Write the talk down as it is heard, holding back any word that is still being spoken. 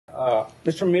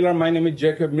Mr. Miller, my name is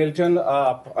Jacob Milton.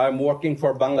 I'm working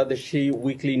for Bangladeshi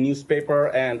weekly newspaper,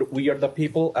 and we are the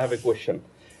people. I have a question.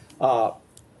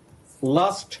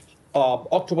 Last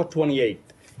October 28th,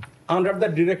 under the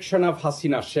direction of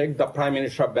Hasina Sheikh, the Prime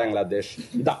Minister of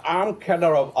Bangladesh, the armed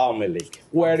cadre of Awami League,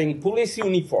 wearing police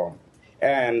uniform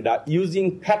and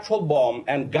using petrol bomb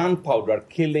and gunpowder,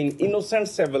 killing innocent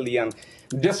civilians,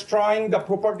 destroying the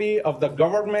property of the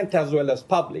government as well as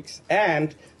publics.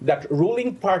 And that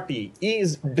ruling party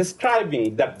is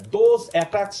describing that those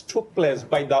attacks took place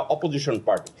by the opposition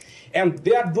party. And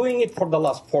they are doing it for the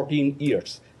last 14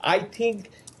 years. I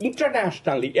think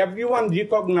internationally, everyone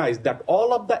recognized that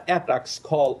all of the attacks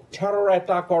called terror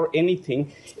attack or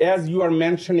anything, as you are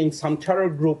mentioning some terror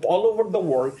group all over the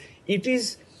world, it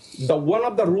is one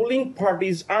of the ruling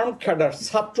parties, armed cadre,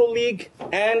 Chhatro League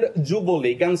and Jubo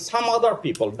League and some other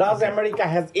people. Does America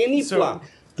have any plan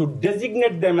to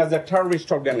designate them as a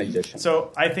terrorist organization?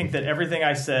 So I think that everything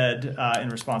I said in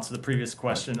response to the previous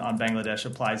question on Bangladesh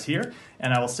applies here.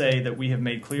 And I will say that we have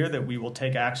made clear that we will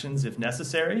take actions if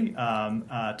necessary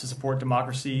to support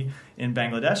democracy in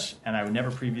Bangladesh. And I would never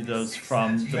preview those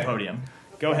from the podium.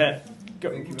 Go ahead.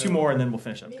 Two more and then we'll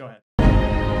finish up. Go ahead.